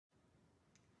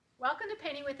Welcome to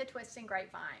Painting with a Twist and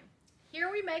Grapevine.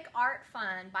 Here we make art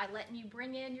fun by letting you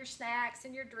bring in your snacks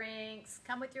and your drinks,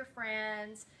 come with your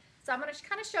friends. So I'm going to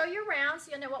kind of show you around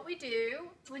so you'll know what we do.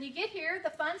 When you get here,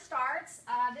 the fun starts.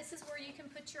 This is where you can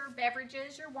put your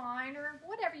beverages, your wine, or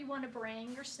whatever you want to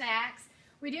bring, your snacks.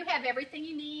 We do have everything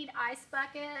you need: ice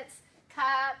buckets,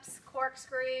 cups,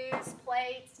 corkscrews,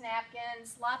 plates,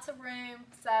 napkins, lots of room.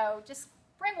 So just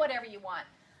bring whatever you want.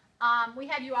 We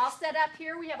have you all set up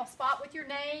here. We have a spot with your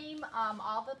name.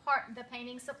 All the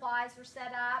painting supplies are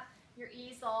set up, your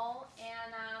easel,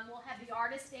 and we'll have the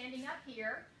artist standing up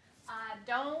here.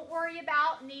 Don't worry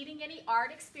about needing any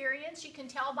art experience. You can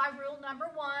tell by rule number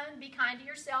 1, be kind to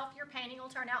yourself. Your painting will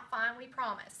turn out fine, we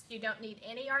promise. You don't need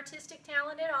any artistic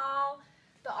talent at all.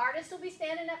 The artist will be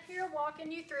standing up here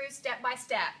walking you through step by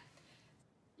step.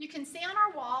 You can see on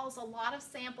our walls a lot of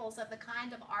samples of the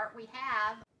kind of art we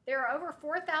have. There are over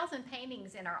 4,000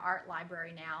 paintings in our art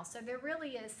library now, so there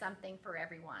really is something for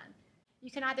everyone. You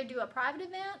can either do a private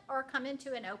event or come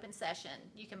into an open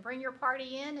session. You can bring your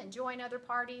party in and join other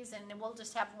parties, and then we'll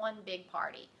just have one big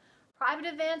party. Private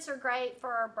events are great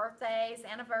for birthdays,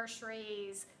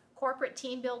 anniversaries, corporate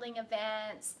team building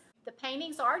events. The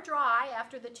paintings are dry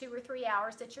after the 2 or 3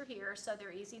 hours that you're here, so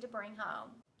they're easy to bring home.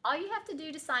 All you have to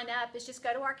do to sign up is just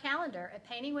go to our calendar at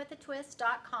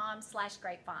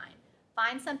paintingwithatwist.com/grapevine.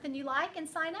 Find something you like and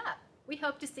sign up. We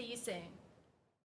hope to see you soon.